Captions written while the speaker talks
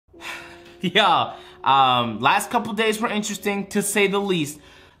Yo, last couple days were interesting to say the least.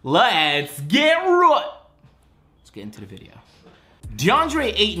 Let's get into the video.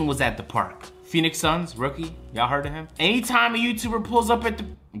 DeAndre Ayton was at the park. Phoenix Suns, rookie. Y'all heard of him? Anytime a YouTuber pulls up at the...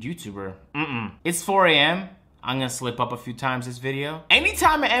 It's 4 a.m. I'm gonna slip up a few times this video.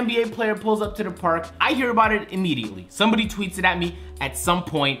 Anytime an NBA player pulls up to the park, I hear about it immediately. Somebody tweets it at me at some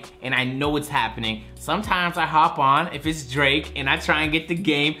point, and I know it's happening. Sometimes I hop on, if it's Drake, and I try and get the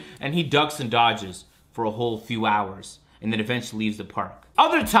game, and he ducks and dodges for a whole few hours, and then eventually leaves the park.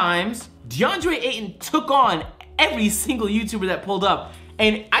 Other times, DeAndre Ayton took on every single YouTuber that pulled up,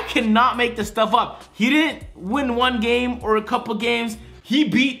 and I cannot make this stuff up. He didn't win one game or a couple games. He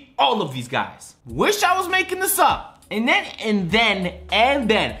beat all of these guys. Wish I was making this up. And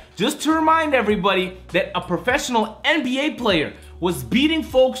then, just to remind everybody that a professional NBA player was beating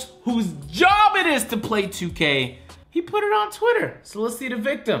folks whose job it is to play 2K, he put it on Twitter. So let's see the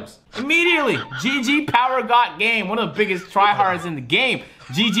victims. Immediately, GG Power Got Game, one of the biggest tryhards in the game.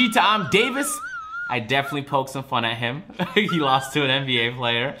 GG to Am Davis. I definitely poked some fun at him. He lost to an NBA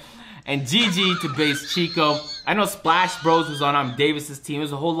player. And GG to Base Chico. I know Splash Bros was on Am Davis's team.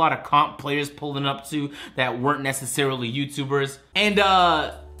 There's a whole lot of comp players pulling up too that weren't necessarily YouTubers. And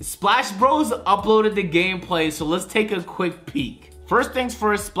Splash Bros uploaded the gameplay, so let's take a quick peek. First things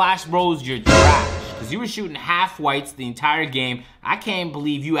first, Splash Bros, you're trash. Because you were shooting half whites the entire game. I can't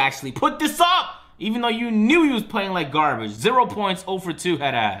believe you actually put this up! Even though you knew he was playing like garbage. 0 points, 0 for 2,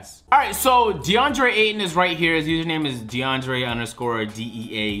 head ass. Alright, so DeAndre Ayton is right here. His username is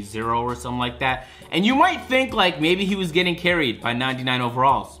DeAndre_DEA0 or something like that. And you might think like maybe he was getting carried by 99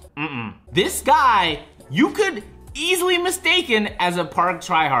 overalls. This guy, you could easily mistaken as a park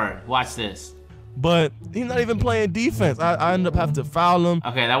tryhard. Watch this. But he's not even playing defense. I end up having to foul him.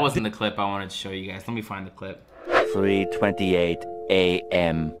 Okay, that wasn't the clip I wanted to show you guys. Let me find the clip. 3:28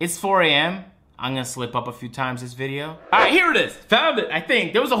 a.m. It's 4 a.m. I'm gonna slip up a few times this video. All right, here it is. Found it, I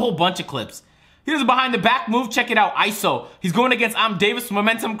think. There was a whole bunch of clips. Here's a behind the back move. Check it out, ISO. He's going against Am Davis,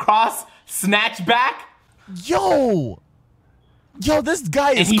 momentum cross, snatch back. Yo, this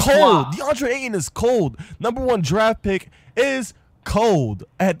guy is cold. Flopped. DeAndre Ayton is cold. #1 draft pick is cold.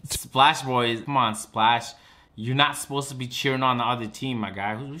 At Splash Boys, come on, Splash. You're not supposed to be cheering on the other team, my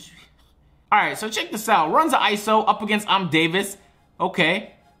guy. All right, so check this out. Runs an ISO up against Am Davis.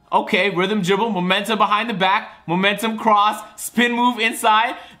 Okay, rhythm dribble, momentum behind the back, momentum cross, spin move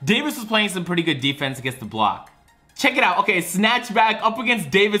inside. Davis was playing some pretty good defense against the block. Check it out. Okay, snatch back up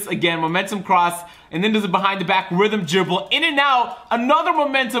against Davis again, momentum cross, and then there's a behind the back rhythm dribble, in and out, another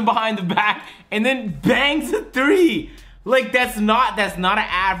momentum behind the back, and then bangs a 3. Like that's not an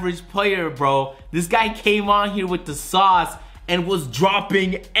average player, bro. This guy came on here with the sauce and was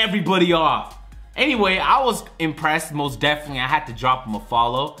dropping everybody off. Anyway, I was impressed, most definitely. I had to drop him a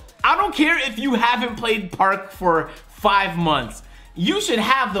follow. I don't care if you haven't played Park for 5 months. You should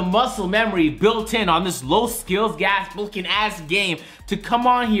have the muscle memory built in on this low skills gas looking ass game to come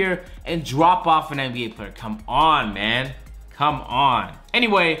on here and drop off an NBA player. Come on, man. Come on.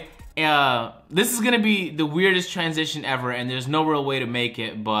 Anyway, this is gonna be the weirdest transition ever, and there's no real way to make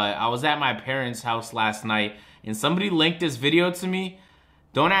it, but I was at my parents' house last night and somebody linked this video to me.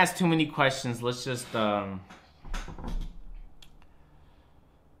 Don't ask too many questions. Let's just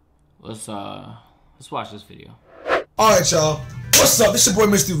let's watch this video. Alright, y'all. What's up? It's your boy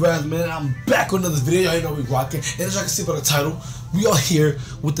Mr. Raz, man. I'm back with another video. Y'all know we rocking. And as y'all can see by the title, we are here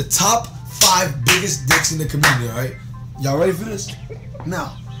with the top 5 biggest dicks in the community, alright? Y'all ready for this?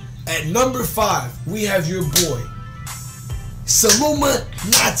 Now, at number 5, we have your boy, Saluma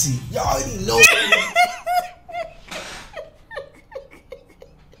Nati. Y'all already know.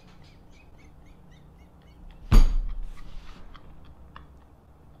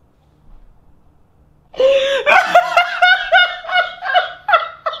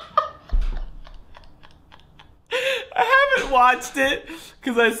 Watched it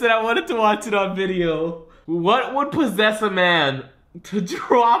because I said I wanted to watch it on video. What would possess a man to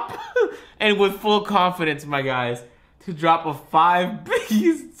drop, and with full confidence, my guys, to drop a 5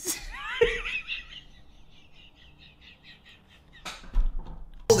 biggest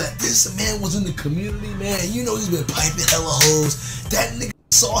that this man was in the community, man. You know he's been piping hella hoes. That nigga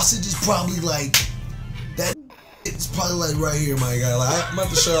sausage is probably like that. It's probably like right here, my guy. Like I'm about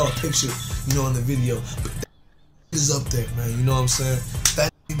to show y'all a picture, you know, in the video. But is up there, man. You know what I'm saying?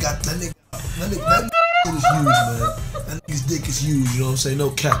 That nigga got that nigga is huge, man. That nigga's dick is huge. You know what I'm saying?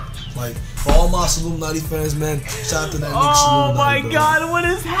 No cap. Like for all my Salluminati fans, man. Shout out to that nigga. Oh my God, what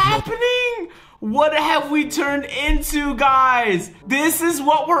is happening? What have we turned into, guys? This is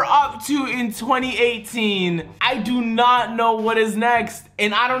what we're up to in 2018. I do not know what is next,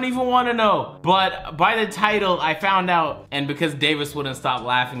 and I don't even want to know. But by the title, I found out, and because Davis wouldn't stop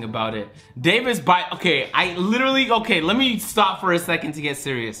laughing about it. Okay, let me stop for a second to get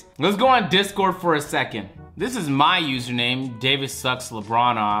serious. Let's go on Discord for a second. This is my username, Davis sucks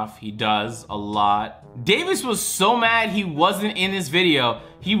LeBron off. He does a lot. Davis was so mad he wasn't in this video,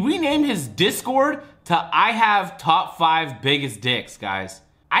 he renamed his Discord to I have top 5 biggest dicks, guys.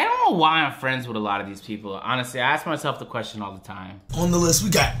 I don't know why I'm friends with a lot of these people. Honestly, I ask myself the question all the time. On the list, we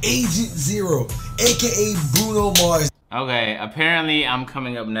got Agent Zero, aka Bruno Mars. Okay, apparently I'm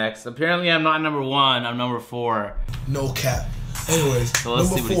coming up next. Apparently I'm not number 1, I'm number 4. No cap. Anyways, so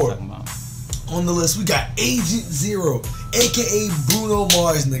let's number see what 4. He's talking about. On the list, we got Agent Zero, aka Bruno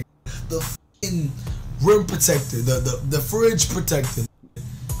Mars, nigga. The fucking rim protector, the fridge protector.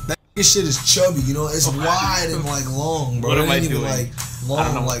 That shit is chubby, you know. It's wide and like long, bro. What it am I ain't even doing? like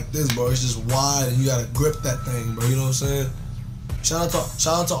long like this, bro. It's just wide and you gotta grip that thing, bro. You know what I'm saying? Shout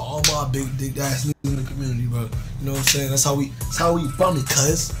out to all my big dick ass niggas in the community, bro. You know what I'm saying? That's how we bum it,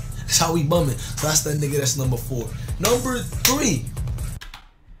 cuz. That's how we bum it. So that's that nigga that's number 4. Number 3.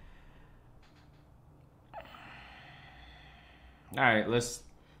 Alright,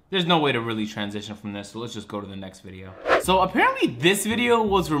 there's no way to really transition from this, so let's just go to the next video. So apparently this video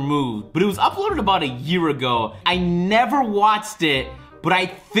was removed, but it was uploaded about a year ago. I never watched it, but I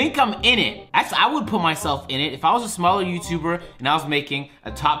think I'm in it. Actually, I would put myself in it. If I was a smaller YouTuber and I was making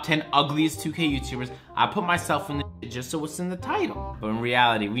a top 10 ugliest 2K YouTubers, I'd put myself in the just so it's in the title. But in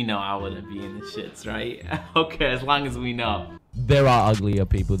reality, we know I wouldn't be in the shits, right? Okay, as long as we know. There are uglier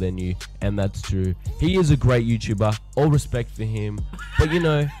people than you, and that's true. He is a great YouTuber, all respect for him. But you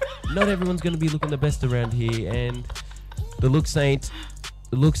know, not everyone's gonna be looking the best around here, and the looks ain't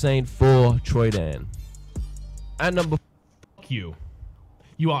for Troy Dan. And number you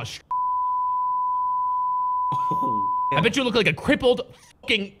are I bet you look like a crippled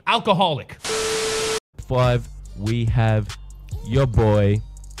fucking alcoholic. 5, we have your boy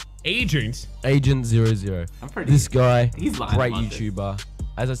Agent 00. This guy, he's lying great about YouTuber.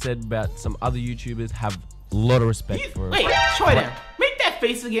 As I said about some other YouTubers, have a lot of respect for him. Wait, Troy Dan, make that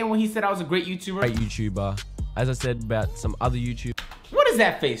face again when he said I was a great YouTuber. Great YouTuber. As I said about some other YouTubers. What is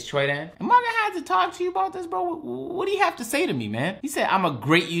that face, Troy Dan? Am I gonna have to talk to you about this, bro? What do you have to say to me, man? He said I'm a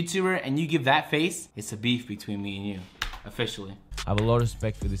great YouTuber and you give that face? It's a beef between me and you, officially. I have a lot of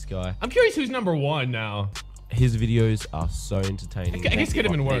respect for this guy. I'm curious who's number 1 now. His videos are so entertaining. I guess could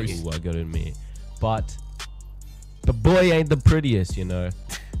have been worse. I gotta admit. But the boy ain't the prettiest, you know.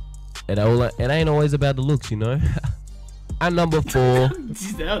 It ain't always about the looks, you know. And number 4.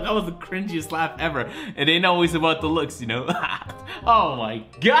 That was the cringiest laugh ever. It ain't always about the looks, you know. Oh my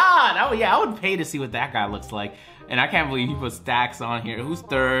god. Oh yeah, I would pay to see what that guy looks like. And I can't believe he put Stacks on here. Who's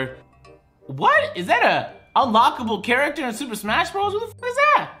 3rd? What? Is that a unlockable character in Super Smash Bros? Who the fuck is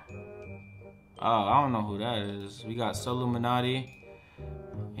that? Oh, I don't know who that is. We got Soluminati.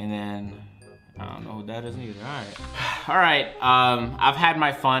 And then I don't know who that is either. Alright, I've had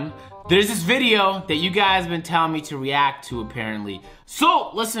my fun. There's this video that you guys have been telling me to react to, apparently.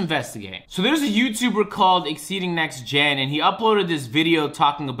 So, let's investigate. So there's a YouTuber called Exceeding Next Gen, and he uploaded this video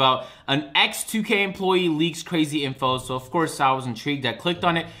talking about an ex-2K employee leaks crazy info. So of course I was intrigued. I clicked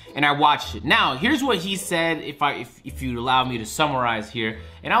on it and I watched it. Now, here's what he said, if you'd allow me to summarize here.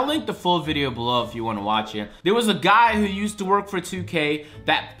 And I'll link the full video below if you want to watch it. There was a guy who used to work for 2K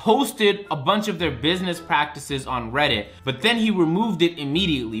that posted a bunch of their business practices on Reddit, but then he removed it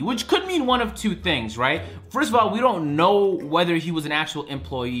immediately, which could mean one of 2 things, right? First of all, we don't know whether he was an actual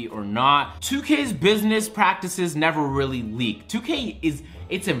employee or not. 2K's business practices never really leak. 2K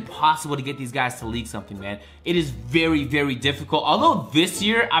it's impossible to get these guys to leak something, man. It is very, very difficult. Although this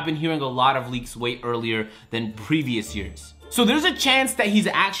year, I've been hearing a lot of leaks way earlier than previous years. So there's a chance that he's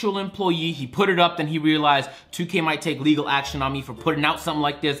an actual employee. He put it up, then he realized 2K might take legal action on me for putting out something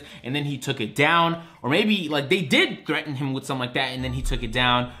like this, and then he took it down. Or maybe like they did threaten him with something like that, and then he took it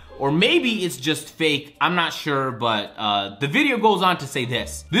down. Or maybe it's just fake, I'm not sure, but the video goes on to say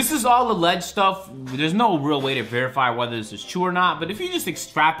this. This is all alleged stuff. There's no real way to verify whether this is true or not, but if you just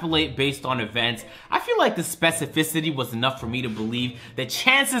extrapolate based on events, I feel like the specificity was enough for me to believe that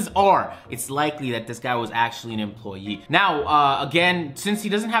chances are it's likely that this guy was actually an employee. Now, again, since he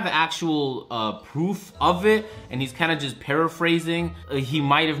doesn't have the actual proof of it, and he's kind of just paraphrasing, he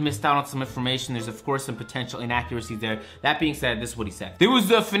might have missed out on some information. There's of course some potential inaccuracies there. That being said, this is what he said. There was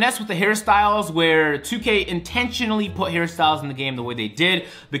the finesse with the hairstyles where 2K intentionally put hairstyles in the game the way they did,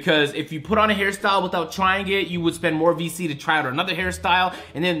 because if you put on a hairstyle without trying it, you would spend more VC to try out another hairstyle,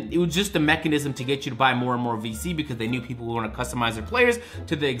 and then it was just a mechanism to get you to buy more and more VC because they knew people would want to customize their players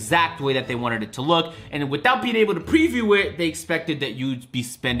to the exact way that they wanted it to look. And without being able to preview it, they expected that you'd be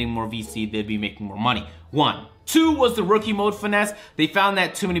spending more VC, they'd be making more money. 1. 2 was the rookie mode finesse. They found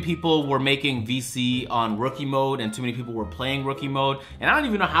that too many people were making VC on rookie mode and too many people were playing rookie mode. And I don't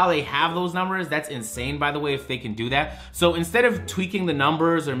even know how they have those numbers. That's insane, by the way, if they can do that. So instead of tweaking the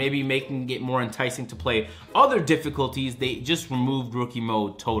numbers or maybe making it more enticing to play other difficulties, they just removed rookie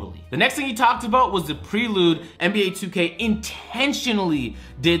mode totally. The next thing he talked about was the prelude. NBA 2K intentionally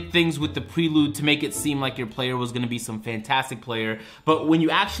did things with the prelude to make it seem like your player was gonna be some fantastic player. But when you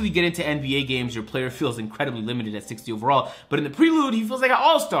actually get into NBA games, your player feels incredibly limited at 60 overall. But in the prelude, he feels like an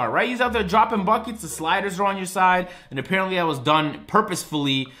all-star, right? He's out there dropping buckets, the sliders are on your side, and apparently that was done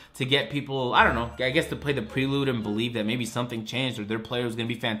purposefully to get people, I don't know, I guess to play the prelude and believe that maybe something changed or their player was gonna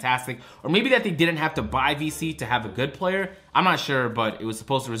be fantastic, or maybe that they didn't have to buy VC to have a good player. I'm not sure, but it was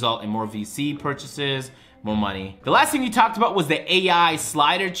supposed to result in more VC purchases, more money. The last thing you talked about was the AI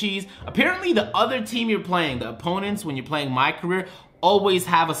slider cheese. Apparently the other team you're playing, the opponents, when you're playing My Career, always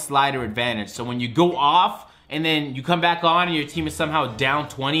have a slider advantage. So when you go off, and then you come back on and your team is somehow down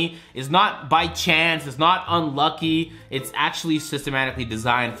 20, it's not by chance, it's not unlucky, it's actually systematically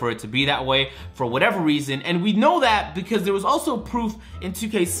designed for it to be that way for whatever reason. And we know that because there was also proof in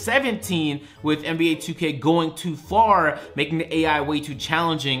 2K17 with NBA 2K going too far, making the AI way too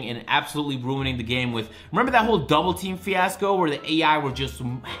challenging and absolutely ruining the game with, remember that whole double team fiasco where the AI were just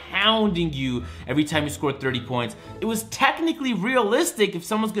hounding you every time you scored 30 points? It was technically realistic if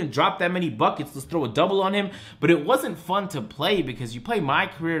someone's gonna drop that many buckets, let's throw a double on him. But it wasn't fun to play because you play My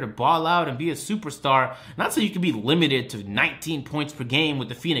Career to ball out and be a superstar, not so you can be limited to 19 points per game with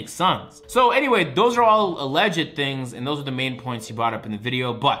the Phoenix Suns. So anyway, those are all alleged things, and those are the main points he brought up in the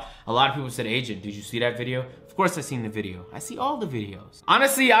video. But a lot of people said, Agent, did you see that video? Of course I seen the video. I see all the videos.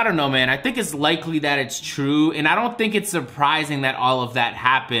 Honestly, I don't know, man. I think it's likely that it's true, and I don't think it's surprising that all of that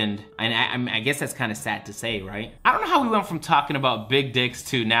happened. And I guess that's kind of sad to say, right? I don't know how we went from talking about big dicks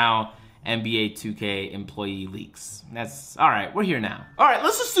to now NBA 2K employee leaks. That's all right, we're here now. All right,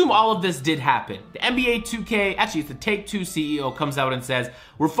 let's assume all of this did happen. The NBA 2K, actually it's the Take-Two CEO comes out and says,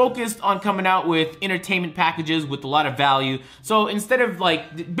 we're focused on coming out with entertainment packages with a lot of value. So instead of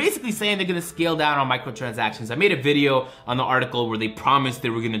like, basically saying they're gonna scale down on microtransactions, I made a video on the article where they promised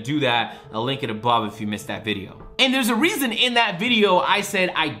they were gonna do that. I'll link it above if you missed that video. And there's a reason in that video I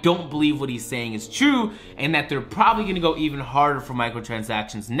said I don't believe what he's saying is true, and that they're probably gonna go even harder for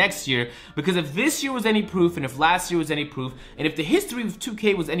microtransactions next year, because if this year was any proof, and if last year was any proof, and if the history of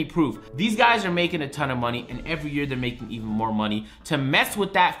 2K was any proof, these guys are making a ton of money, and every year they're making even more money. To mess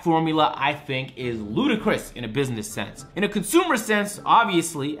with that formula, I think, is ludicrous in a business sense. In a consumer sense,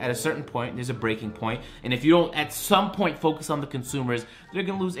 obviously, at a certain point, there's a breaking point, and if you don't at some point focus on the consumers, they're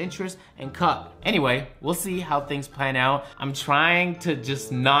gonna lose interest and cut. Anyway, we'll see how things plan out. I'm trying to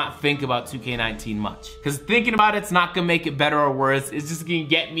just not think about 2K19 much, because thinking about it's not gonna make it better or worse. It's just gonna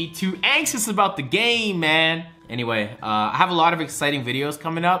get me too anxious about the game, man. Anyway, I have a lot of exciting videos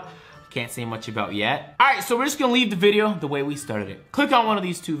coming up. Can't say much about yet. All right, so we're just gonna leave the video the way we started it. Click on one of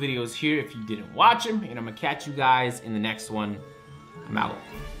these two videos here if you didn't watch them, and I'm gonna catch you guys in the next one. I'm out.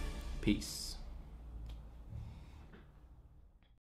 Peace.